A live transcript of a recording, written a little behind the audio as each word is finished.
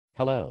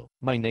Hello,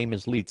 my name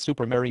is Lead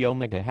Super Mario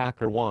Mega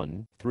Hacker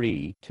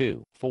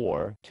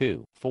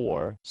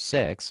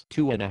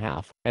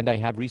 1324246 and I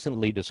have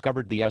recently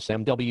discovered the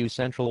SMW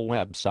Central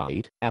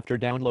website after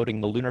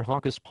downloading the Lunar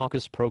Hocus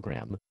Pocus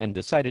program and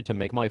decided to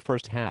make my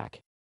first hack.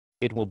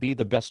 It will be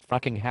the best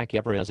fucking hack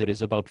ever as it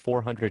is about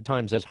 400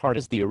 times as hard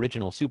as the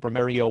original Super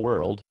Mario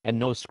World, and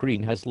no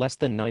screen has less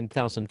than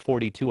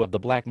 9042 of the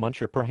black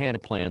muncher piranha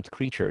plant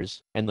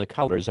creatures, and the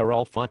colors are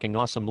all fucking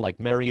awesome like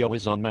Mario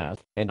is on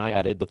meth, and I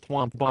added the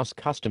Thwomp Boss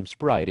custom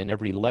sprite in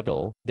every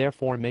level,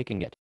 therefore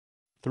making it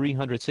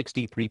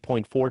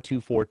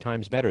 363.424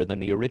 times better than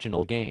the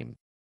original game.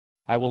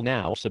 I will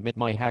now submit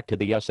my hack to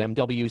the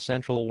SMW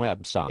Central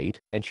website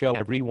and show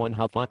everyone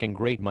how fucking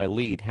great my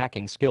lead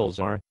hacking skills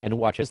are, and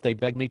watch as they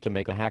beg me to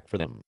make a hack for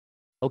them.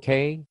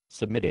 Okay,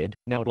 submitted,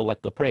 now to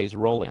let the praise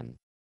roll in.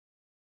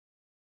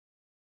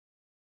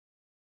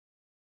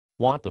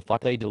 What the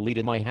fuck, they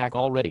deleted my hack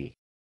already.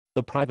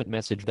 The private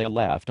message they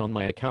left on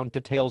my account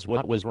details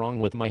what was wrong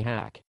with my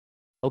hack.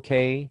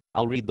 Okay,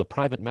 I'll read the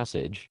private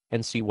message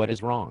and see what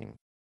is wrong.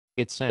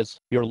 It says,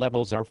 your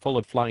levels are full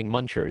of flying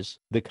munchers,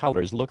 the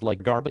colors look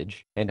like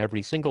garbage, and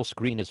every single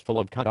screen is full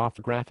of cut-off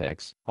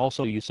graphics.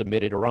 Also you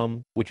submitted a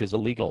ROM, which is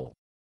illegal.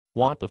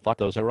 What the fuck,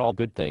 those are all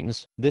good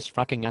things. This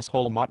fucking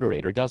asshole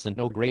moderator doesn't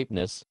know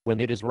greatness when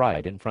it is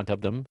right in front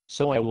of them,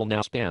 so I will now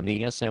spam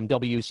the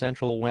SMW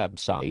Central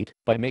website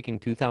by making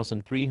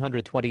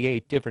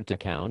 2,328 different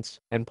accounts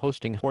and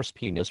posting horse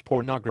penis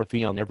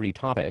pornography on every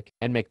topic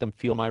and make them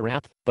feel my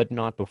wrath, but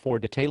not before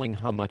detailing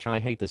how much I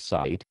hate this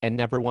site and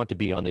never want to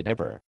be on it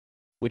ever.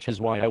 Which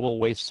is why I will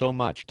waste so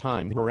much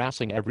time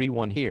harassing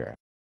everyone here.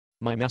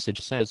 My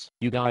message says,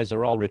 you guys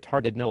are all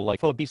retarded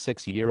no-life-phobe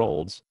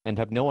 6-year-olds, and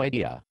have no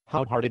idea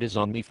how hard it is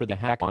on me for the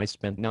hack I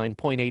spent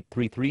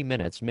 9.833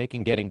 minutes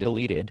making getting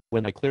deleted,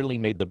 when I clearly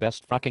made the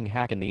best fucking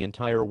hack in the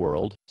entire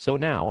world. So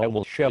now I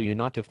will show you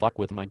not to fuck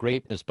with my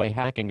greatness by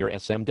hacking your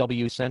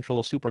SMW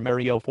Central Super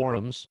Mario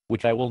forums,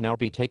 which I will now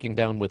be taking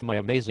down with my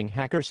amazing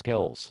hacker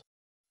skills.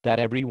 That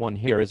everyone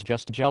here is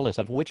just jealous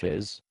of, which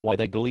is why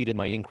they deleted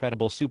my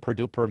incredible super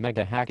duper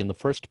mega hack in the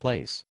first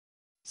place.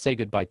 Say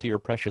goodbye to your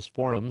precious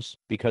forums,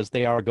 because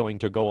they are going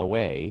to go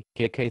away.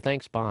 KK,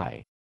 thanks,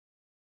 bye.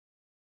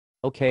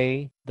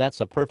 Okay, that's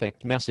a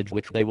perfect message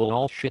which they will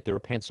all shit their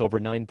pants over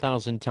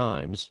 9,000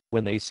 times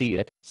when they see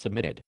it.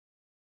 Submitted.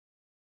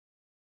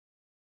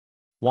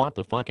 What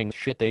the fucking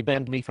shit, they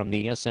banned me from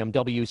the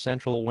SMW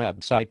Central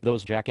website,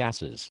 those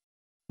jackasses.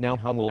 Now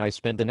how will I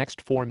spend the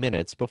next 4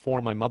 minutes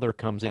before my mother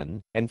comes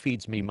in and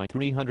feeds me my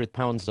 300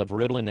 pounds of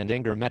Ritalin and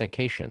anger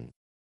medication?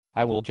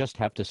 I will just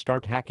have to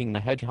start hacking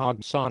the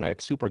Hedgehog Sonic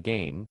Super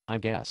game, I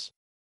guess.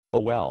 Oh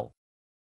well.